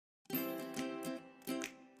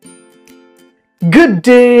Good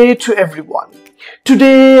day to everyone.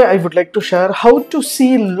 Today I would like to share how to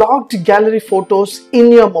see locked gallery photos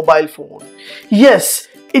in your mobile phone. Yes,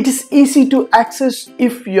 it is easy to access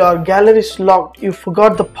if your gallery is locked, you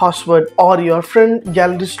forgot the password, or your friend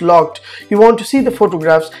gallery is locked, you want to see the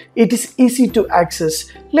photographs. It is easy to access.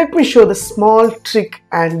 Let me show the small trick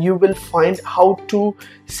and you will find how to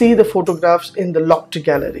see the photographs in the locked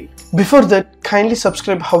gallery. Before that, kindly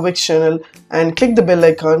subscribe HowXT channel and click the bell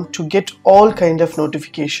icon to get all kind of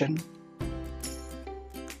notification.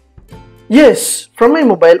 Yes, from my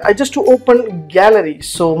mobile I just open gallery.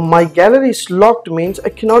 So my gallery is locked means I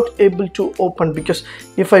cannot able to open, because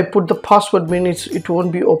if I put the password means it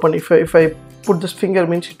won't be open. If I put this finger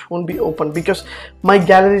means it won't be open because my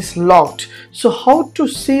gallery is locked. So how to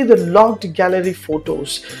see the locked gallery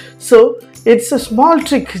photos? So it's a small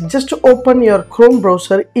trick. Just to open your Chrome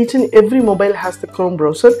browser. Each and every mobile has the Chrome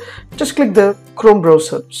browser. Just click the Chrome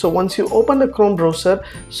browser. So once you open the Chrome browser,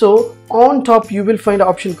 so on top you will find an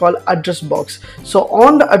option called address box. So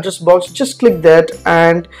on the address box, just click that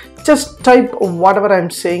and just type whatever I'm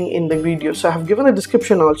saying in the video. So I have given a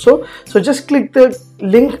description also. So just click the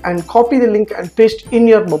link and copy the link and paste in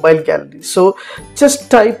your mobile gallery. So just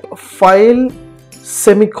type file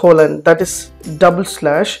semicolon, that is double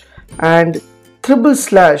slash and triple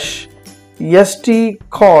slash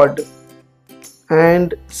sdcard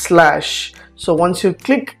and slash. So once you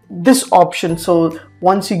click this option, so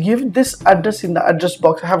once you give this address in the address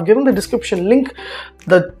box, I have given the description link,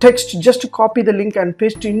 the text, just to copy the link and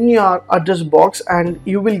paste in your address box, and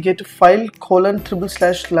you will get file colon triple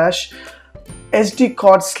slash slash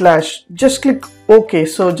sdcard slash. Just click OK.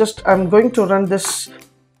 So just I'm going to run this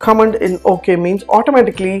command in OK, means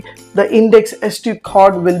automatically the index SD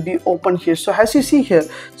card will be open here. So as you see here,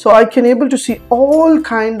 so I can able to see all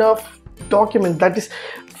kind of document, that is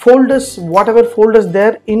folders, whatever folders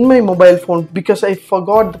there in my mobile phone, because I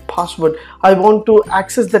forgot the password. I want to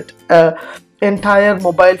access that entire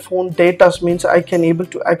mobile phone data, means I can able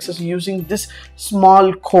to access using this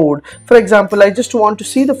small code. For example, I just want to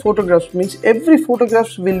see the photographs, means every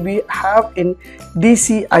photographs will be have in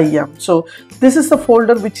DCIM. So this is the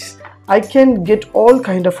folder which I can get all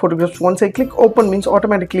kind of photographs. Once I click open means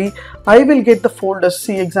automatically I will get the folders.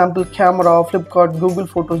 See example, camera, Flipkart, Google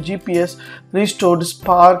Photos, GPS, Restored,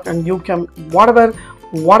 Spark and UCam, whatever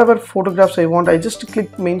photographs I want, I just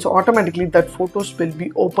click means automatically that photos will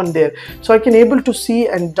be open there. So I can able to see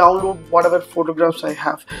and download whatever photographs I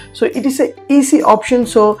have. So it is a easy option.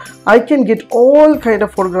 So I can get all kind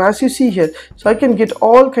of photographs, as you see here. So I can get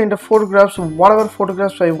all kind of photographs, whatever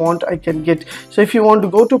photographs I want I can get. So if you want to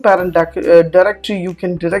go to parent directory, you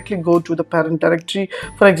can directly go to the parent directory.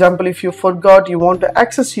 For example, if you forgot, you want to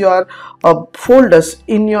access your folders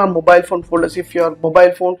in your mobile phone folders. If your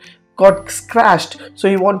mobile phone got crashed, so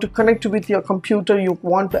you want to connect with your computer, you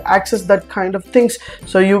want to access that kind of things,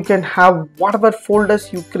 so you can have whatever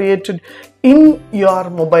folders you created in your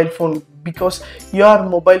mobile phone, because your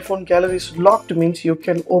mobile phone gallery is locked means you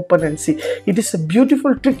can open and see. It is a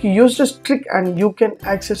beautiful trick. Use this trick and you can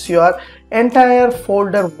access your entire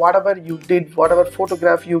folder, whatever you did, whatever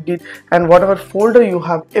photograph you did and whatever folder you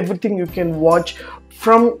have, everything you can watch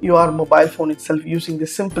from your mobile phone itself using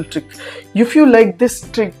this simple trick. If you like this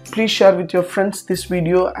trick, please share with your friends this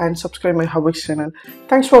video and subscribe my HowXT channel.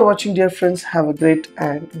 Thanks for watching, dear friends. Have a great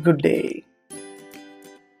and good day.